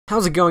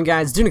How's it going,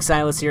 guys?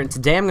 DuneXylis here, and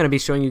today I'm going to be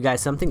showing you guys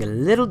something a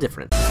little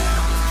different.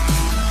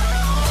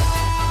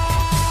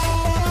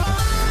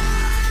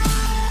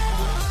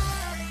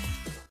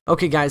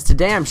 Okay guys,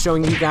 today I'm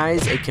showing you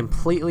guys a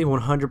completely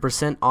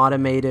 100%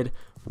 automated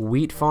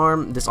wheat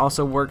farm. This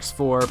also works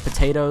for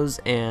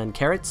potatoes and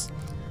carrots.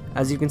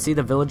 As you can see,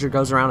 the villager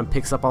goes around and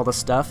picks up all the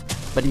stuff,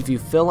 but if you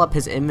fill up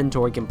his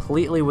inventory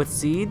completely with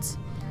seeds,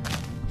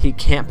 he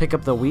can't pick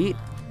up the wheat.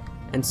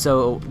 And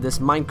so this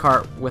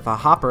minecart with a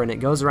hopper in it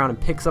goes around and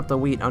picks up the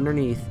wheat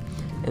underneath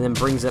and then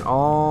brings it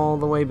all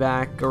the way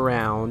back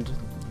around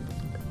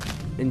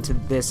into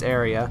this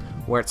area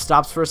where it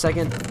stops for a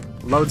second,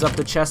 loads up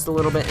the chest a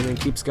little bit, and then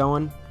keeps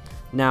going.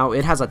 Now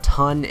it has a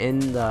ton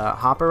in the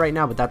hopper right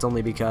now, but that's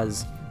only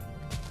because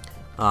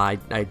I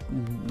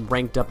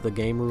ranked up the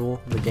game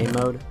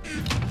mode,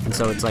 and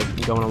so it's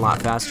like going a lot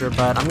faster.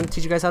 But I'm going to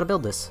teach you guys how to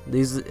build this.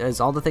 These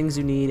is all the things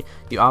you need.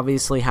 You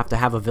obviously have to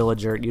have a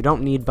villager. You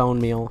don't need bone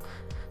meal.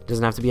 It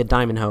doesn't have to be a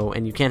diamond hoe,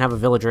 and you can't have a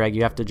villager egg.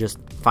 You have to just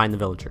find the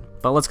villager.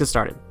 But let's get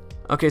started.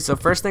 Okay, so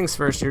first things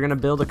first, you're going to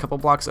build a couple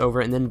blocks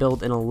over and then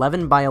build an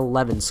 11 by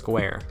 11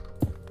 square.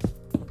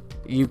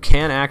 You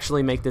can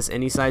actually make this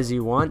any size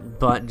you want,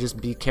 but just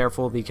be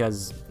careful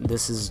because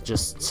this is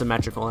just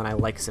symmetrical and I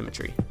like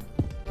symmetry.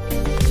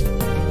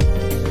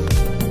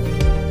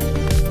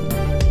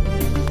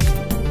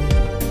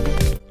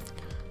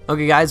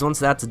 Okay guys, once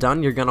that's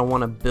done, you're going to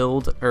want to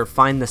build or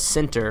find the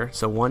center.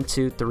 So 1,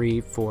 2,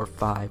 3, 4,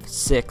 5,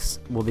 6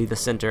 will be the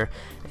center.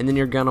 And then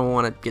you're going to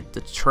want to get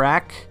the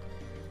track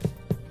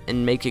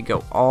and make it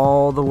go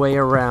all the way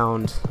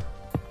around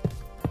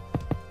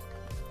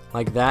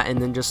like that,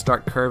 and then just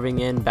start curving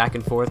in back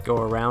and forth, go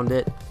around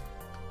it,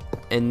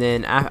 and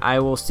then I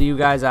will see you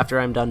guys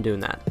after I'm done doing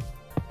that.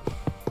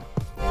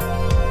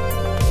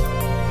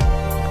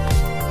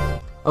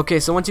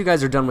 Okay, so once you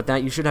guys are done with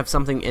that, you should have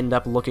something end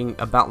up looking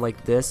about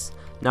like this.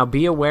 Now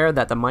be aware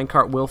that the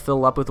minecart will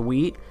fill up with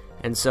wheat,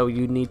 and so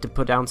you need to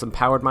put down some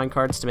powered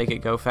minecarts to make it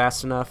go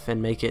fast enough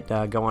and make it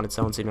go on its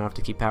own, so you don't have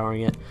to keep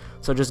powering it.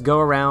 So just go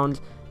around,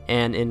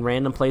 and in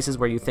random places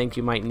where you think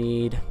you might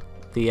need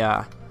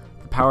the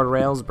powered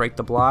rails, break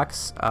the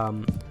blocks,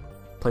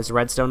 place a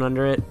redstone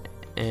under it,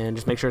 and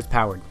just make sure it's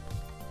powered.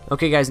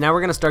 Okay guys, now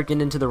we're going to start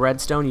getting into the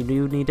redstone. You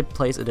do need to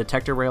place a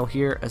detector rail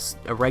here,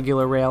 a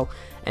regular rail,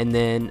 and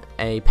then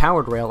a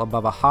powered rail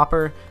above a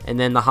hopper, and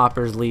then the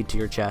hoppers lead to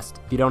your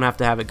chest. You don't have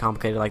to have it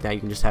complicated like that,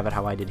 you can just have it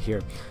how I did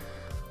here.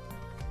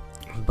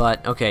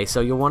 But okay,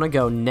 so you'll want to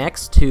go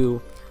next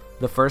to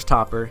the first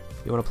hopper,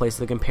 you want to place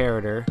the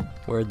comparator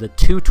where the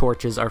 2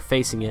 torches are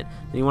facing it.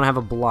 Then you want to have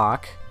a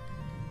block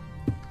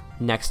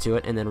next to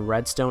it, and then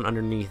redstone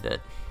underneath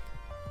it.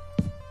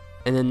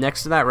 And then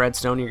next to that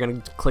redstone, you're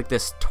going to click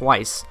this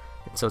twice.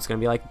 So it's going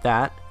to be like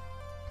that.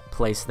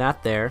 Place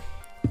that there.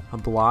 A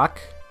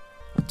block,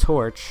 a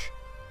torch,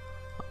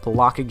 a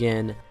block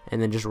again,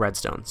 and then just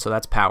redstone. So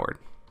that's powered.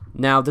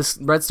 Now this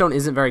redstone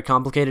isn't very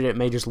complicated. It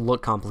may just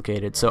look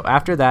complicated. So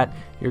after that,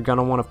 you're going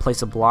to want to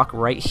place a block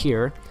right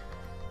here.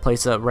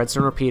 Place a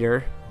redstone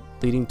repeater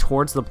leading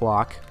towards the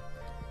block.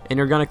 And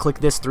you're going to click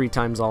this 3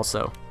 times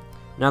also.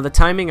 Now the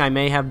timing I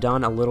may have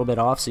done a little bit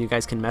off, so you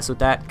guys can mess with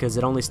that because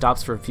it only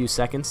stops for a few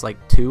seconds, like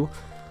 2,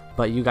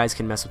 but you guys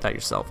can mess with that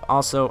yourself.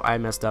 Also, I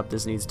messed up.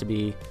 This needs to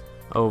be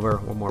over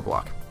 1 more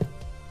block.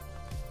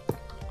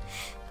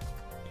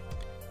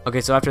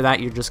 Okay, so after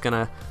that, you're just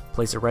gonna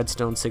place a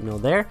redstone signal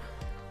there.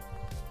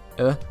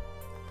 Okay,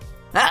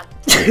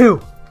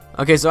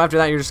 so after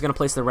that, you're just gonna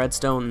place the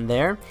redstone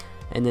there,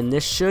 and then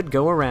this should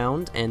go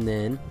around and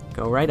then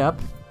go right up,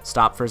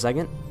 stop for a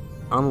second,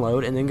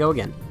 unload, and then go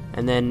again.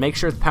 And then make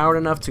sure it's powered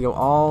enough to go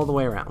all the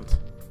way around.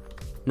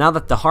 Now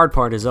that the hard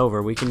part is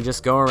over, we can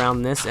just go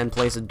around this and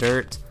place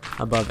dirt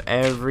above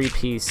every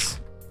piece,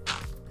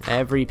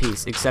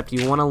 except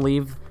you want to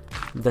leave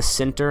the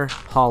center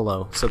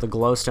hollow so the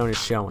glowstone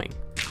is showing.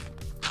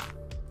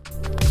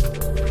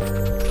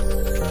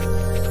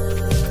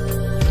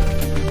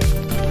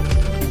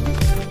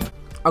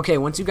 Okay,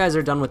 once you guys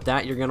are done with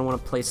that, you're going to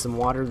want to place some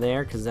water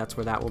there because that's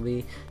where that will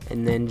be,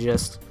 and then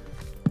just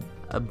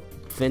a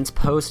fence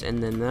post,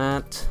 and then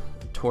that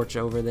torch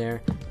over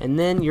there, and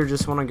then you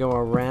just want to go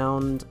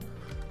around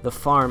the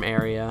farm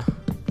area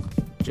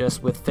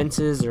just with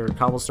fences or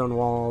cobblestone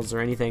walls or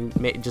anything,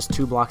 just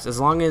 2 blocks, as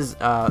long as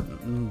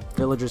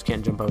villagers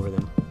can't jump over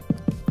them.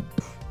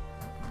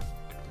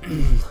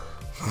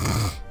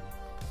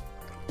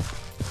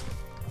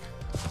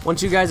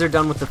 Once you guys are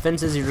done with the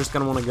fences, you're just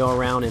going to want to go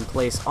around and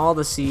place all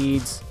the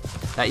seeds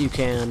that you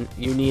can.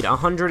 You need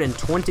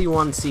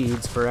 121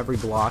 seeds for every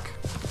block,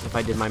 if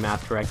I did my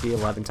math correctly.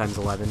 11 times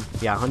 11.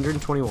 Yeah,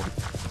 121.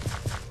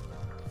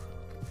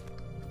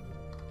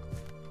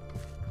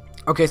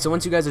 Okay, so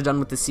once you guys are done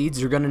with the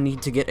seeds, you're going to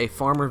need to get a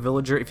farmer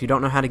villager. If you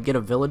don't know how to get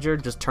a villager,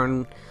 just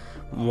turn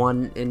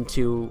one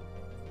into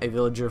a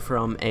villager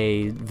from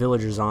a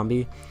villager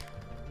zombie.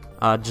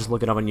 Just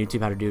look it up on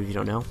YouTube how to do it if you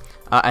don't know.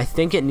 I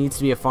think it needs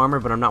to be a farmer,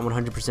 but I'm not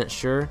 100%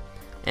 sure.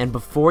 And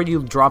before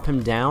you drop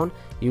him down,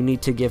 you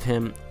need to give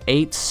him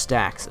 8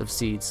 stacks of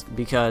seeds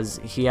because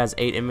he has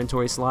 8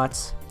 inventory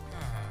slots.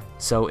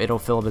 so it'll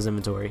fill up his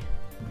inventory.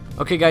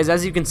 Okay guys,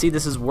 as you can see,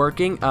 this is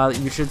working.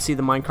 You should see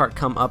the minecart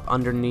come up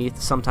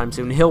underneath sometime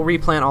soon. He'll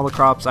replant all the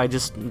crops.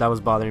 That was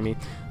bothering me.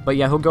 But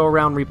yeah, he'll go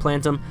around,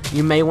 replant them.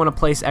 You may want to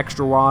place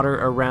extra water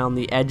around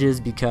the edges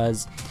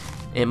because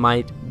it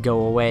might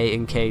go away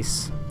in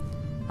case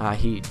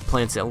he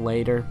plants it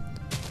later.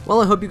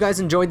 Well, I hope you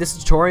guys enjoyed this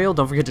tutorial.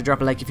 Don't forget to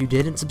drop a like if you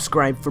did and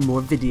subscribe for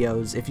more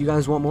videos. If you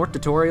guys want more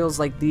tutorials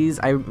like these,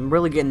 I'm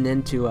really getting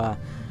into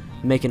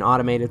making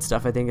automated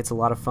stuff. I think it's a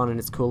lot of fun and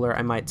it's cooler.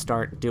 I might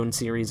start doing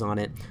series on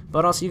it.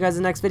 But I'll see you guys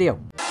in the next video.